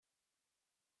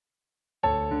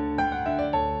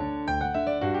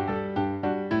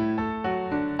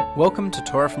Welcome to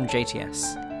Torah from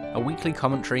JTS, a weekly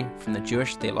commentary from the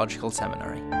Jewish Theological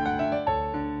Seminary.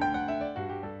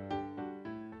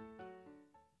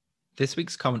 This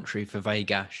week's commentary for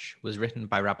Vayigash was written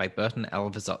by Rabbi Burton L.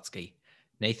 Vysotsky,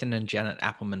 Nathan and Janet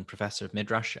Appelman Professor of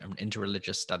Midrash and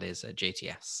Interreligious Studies at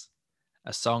JTS.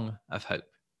 A Song of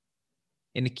Hope.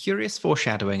 In a curious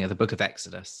foreshadowing of the book of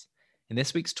Exodus, in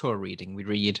this week's Torah reading we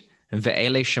read,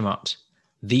 Ve'ele Shemot,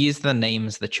 these are the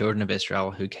names of the children of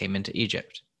Israel who came into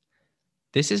Egypt.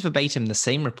 This is verbatim the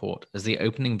same report as the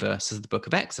opening verse of the book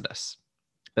of Exodus.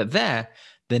 But there,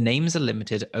 the names are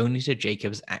limited only to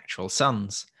Jacob's actual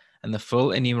sons, and the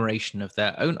full enumeration of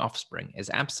their own offspring is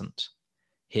absent.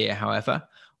 Here, however,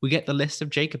 we get the list of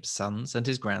Jacob's sons and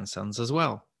his grandsons as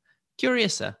well.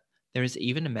 Curiouser, there is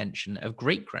even a mention of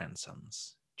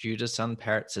great-grandsons. Judah's son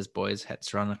Peretz's boys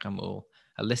Hetzron and Hamul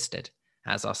are listed,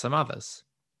 as are some others.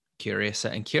 Curiouser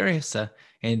and curiouser,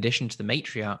 in addition to the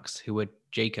matriarchs who were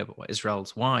Jacob or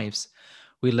Israel's wives,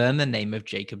 we learn the name of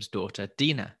Jacob's daughter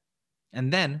Dinah.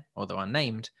 And then, although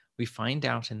unnamed, we find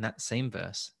out in that same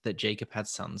verse that Jacob had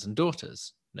sons and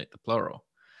daughters, note the plural.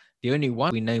 The only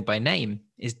one we know by name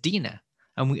is Dinah,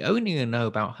 and we only know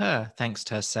about her thanks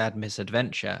to her sad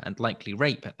misadventure and likely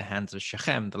rape at the hands of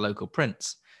Shechem, the local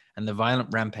prince, and the violent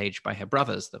rampage by her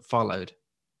brothers that followed.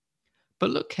 But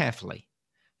look carefully.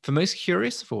 For most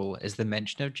curious of all is the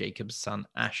mention of Jacob's son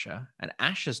Asher and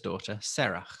Asher's daughter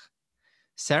Serach.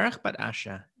 Serach bat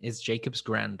Asher is Jacob's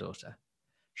granddaughter.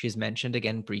 She is mentioned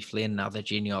again briefly in another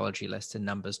genealogy list in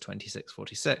Numbers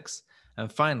 26:46,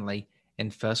 and finally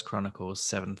in 1 Chronicles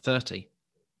 7:30.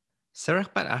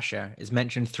 Serach bat Asher is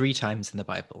mentioned 3 times in the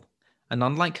Bible, and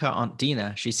unlike her aunt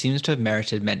Dinah, she seems to have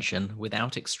merited mention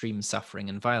without extreme suffering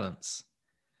and violence.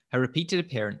 Her repeated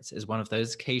appearance is one of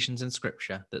those occasions in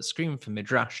Scripture that scream for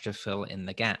Midrash to fill in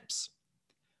the gaps.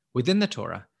 Within the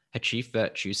Torah, her chief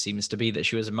virtue seems to be that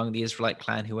she was among the Israelite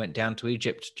clan who went down to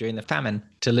Egypt during the famine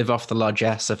to live off the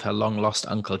largesse of her long-lost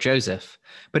uncle Joseph,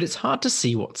 but it's hard to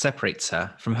see what separates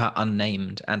her from her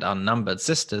unnamed and unnumbered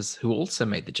sisters who also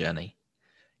made the journey.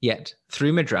 Yet,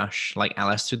 through Midrash, like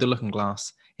Alice through the Looking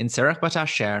Glass, in Serach bat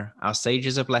Asher, our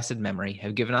sages of blessed memory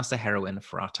have given us a heroine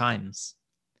for our times.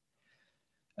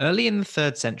 Early in the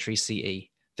 3rd century CE,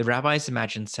 the rabbis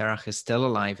imagined Serach is still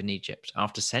alive in Egypt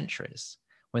after centuries,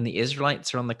 when the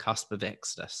Israelites are on the cusp of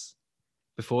Exodus.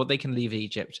 Before they can leave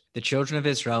Egypt, the children of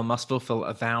Israel must fulfill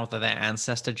a vow that their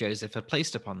ancestor Joseph had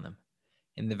placed upon them.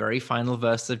 In the very final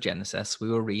verse of Genesis we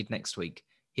will read next week,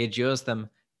 he adjures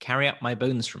them, "Carry up my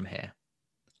bones from here."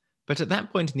 But at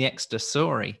that point in the Exodus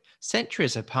story,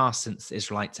 centuries had passed since the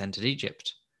Israelites entered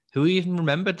Egypt. Who even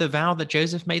remembered the vow that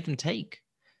Joseph made them take?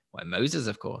 Why, Moses,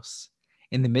 of course.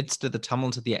 In the midst of the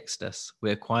tumult of the Exodus,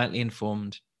 we are quietly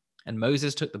informed, and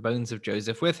Moses took the bones of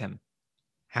Joseph with him.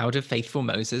 How did faithful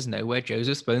Moses know where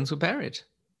Joseph's bones were buried?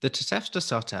 The Tosefta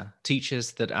Sota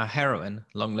teaches that our heroine,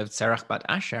 long-lived Serach bat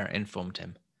Asher, informed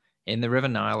him. In the river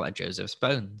Nile are Joseph's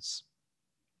bones.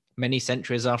 Many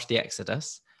centuries after the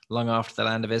Exodus, long after the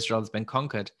land of Israel has been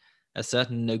conquered, a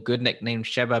certain no-goodnik named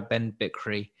Sheba ben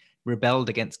Bikri rebelled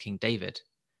against King David.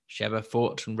 Sheba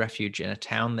fought and refuge in a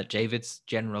town that David's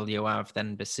general Yoav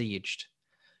then besieged.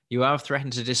 Yoav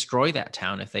threatened to destroy that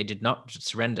town if they did not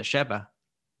surrender Sheba.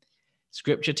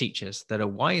 Scripture teaches that a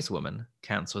wise woman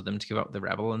counseled them to give up the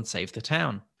rebel and save the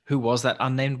town. Who was that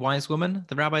unnamed wise woman?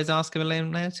 The rabbis ask him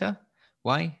later.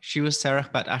 Why, she was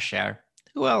Serach bat Asher.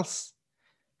 Who else?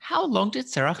 How long did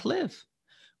Serach live?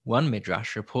 One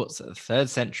Midrash reports that the 3rd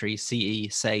century CE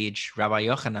sage Rabbi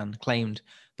Yochanan claimed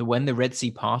that when the Red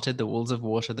Sea parted, the walls of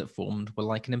water that formed were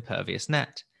like an impervious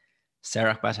net.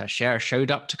 Serach bat Asher showed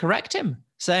up to correct him,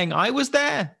 saying, "I was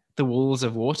there. The walls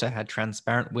of water had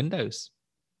transparent windows."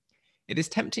 It is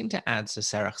tempting to add to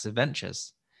Serach's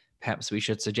adventures. Perhaps we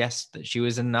should suggest that she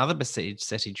was in another besieged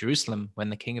city, Jerusalem, when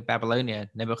the king of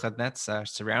Babylonia, Nebuchadnezzar,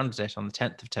 surrounded it on the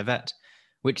 10th of Tevet,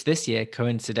 which this year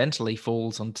coincidentally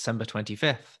falls on December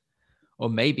 25th. Or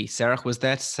maybe Serach was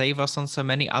there to save us on so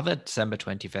many other December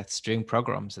 25ths during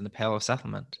pogroms in the Pale of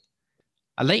Settlement.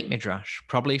 A late Midrash,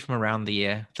 probably from around the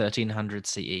year 1300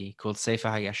 CE, called Sefer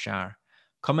HaYashar,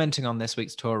 commenting on this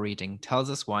week's Torah reading,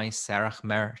 tells us why Serach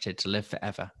merited to live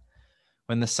forever.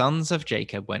 When the sons of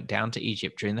Jacob went down to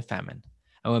Egypt during the famine,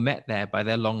 and were met there by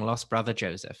their long-lost brother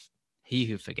Joseph, he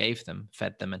who forgave them,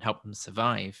 fed them, and helped them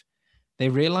survive, they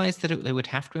realized that they would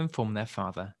have to inform their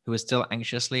father, who was still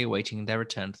anxiously awaiting their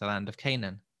return to the land of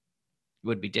Canaan. It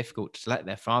would be difficult to let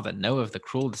their father know of the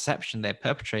cruel deception they had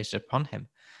perpetrated upon him,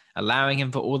 allowing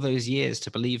him for all those years to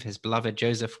believe his beloved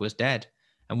Joseph was dead,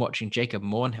 and watching Jacob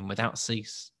mourn him without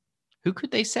cease. Who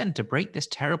could they send to break this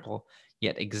terrible,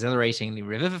 yet exhilaratingly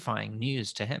revivifying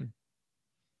news to him?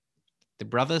 the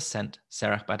brothers sent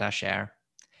Serach Bad Asher.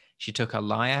 She took a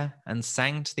lyre and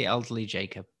sang to the elderly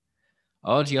Jacob,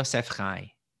 Od Yosef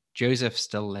Chai, Joseph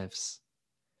still lives.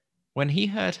 When he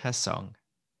heard her song,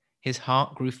 his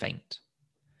heart grew faint,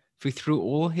 for through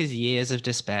all his years of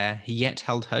despair he yet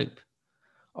held hope.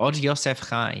 Od Yosef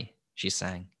Chai, she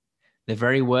sang, the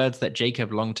very words that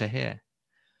Jacob longed to hear.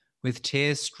 With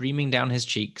tears streaming down his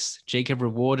cheeks, Jacob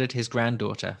rewarded his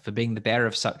granddaughter for being the bearer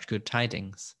of such good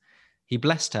tidings. He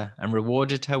blessed her and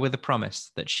rewarded her with a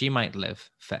promise that she might live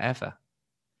forever.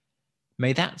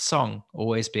 May that song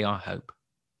always be our hope.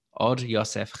 Od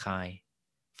Yosef Chai,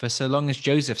 for so long as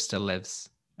Joseph still lives,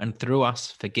 and through us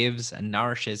forgives and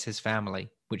nourishes his family,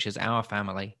 which is our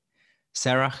family,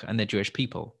 Serach and the Jewish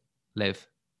people live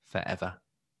forever.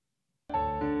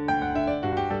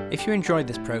 If you enjoyed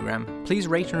this program, please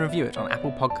rate and review it on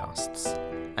Apple Podcasts,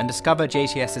 and discover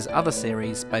JTS's other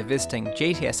series by visiting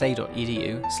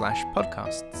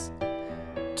jtsa.edu/podcasts.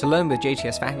 To learn with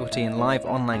JTS faculty in live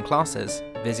online classes,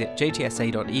 visit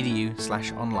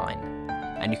jtsa.edu/online,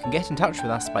 and you can get in touch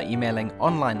with us by emailing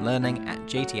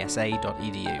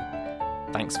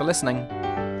onlinelearning@jtsa.edu. Thanks for listening.